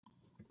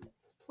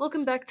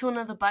Welcome back to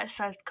another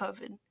bite-sized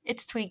COVID.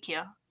 It's Tweak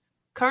here.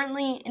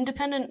 Currently,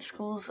 independent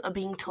schools are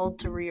being told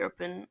to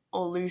reopen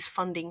or lose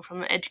funding from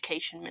the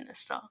Education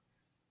Minister.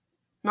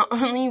 Not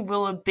only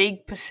will a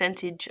big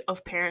percentage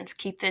of parents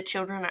keep their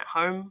children at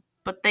home,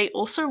 but they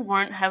also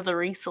won't have the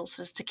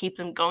resources to keep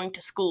them going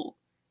to school.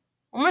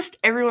 Almost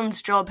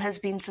everyone's job has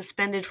been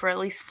suspended for at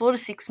least 4 to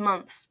 6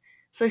 months,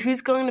 so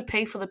who's going to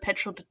pay for the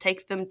petrol to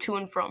take them to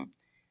and from,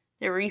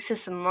 their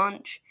recess and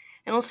lunch,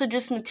 and also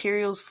just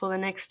materials for the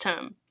next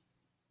term?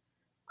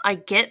 I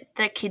get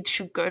that kids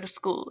should go to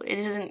school. It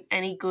isn't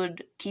any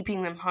good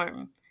keeping them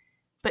home.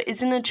 But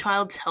isn't a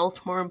child's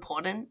health more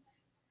important?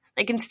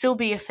 They can still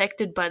be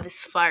affected by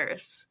this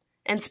virus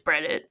and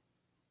spread it.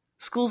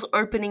 Schools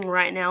opening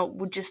right now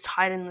would just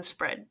heighten the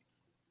spread.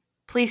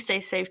 Please stay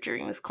safe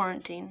during this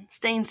quarantine.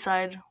 Stay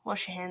inside,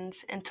 wash your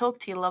hands, and talk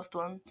to your loved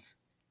ones.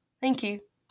 Thank you.